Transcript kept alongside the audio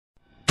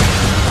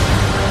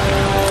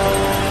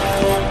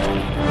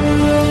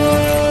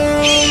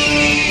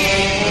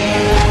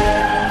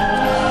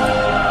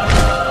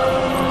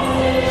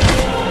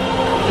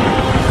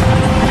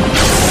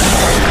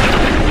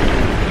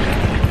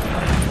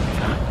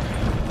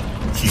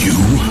You?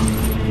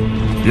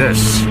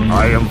 Yes,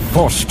 I am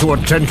forced to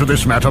attend to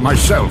this matter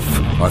myself.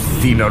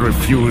 Athena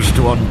refused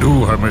to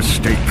undo her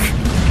mistake.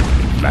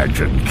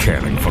 Imagine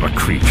caring for a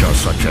creature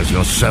such as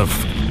yourself.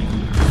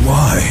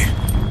 Why?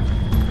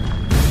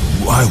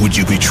 Why would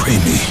you betray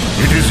me?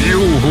 It is you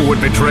who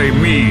would betray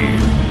me.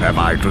 Am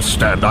I to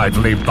stand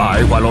idly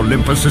by while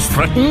Olympus is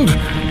threatened?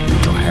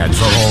 Your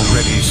hands are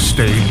already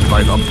stained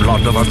by the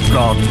blood of a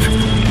god.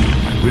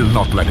 I will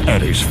not let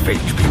Ares'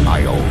 fate be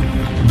my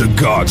own. The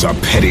gods are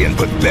petty and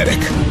pathetic,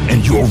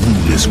 and your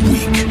rule is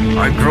weak.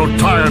 I grow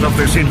tired of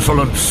this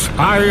insolence.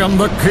 I am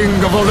the king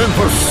of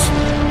Olympus.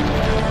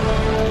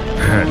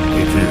 And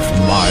it is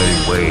my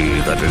way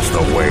that is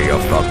the way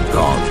of the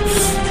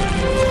gods.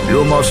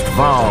 You must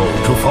vow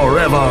to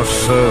forever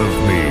serve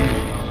me.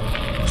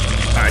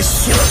 I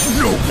serve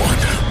no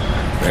one.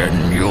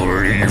 Then you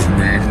leave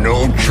me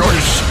no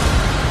choice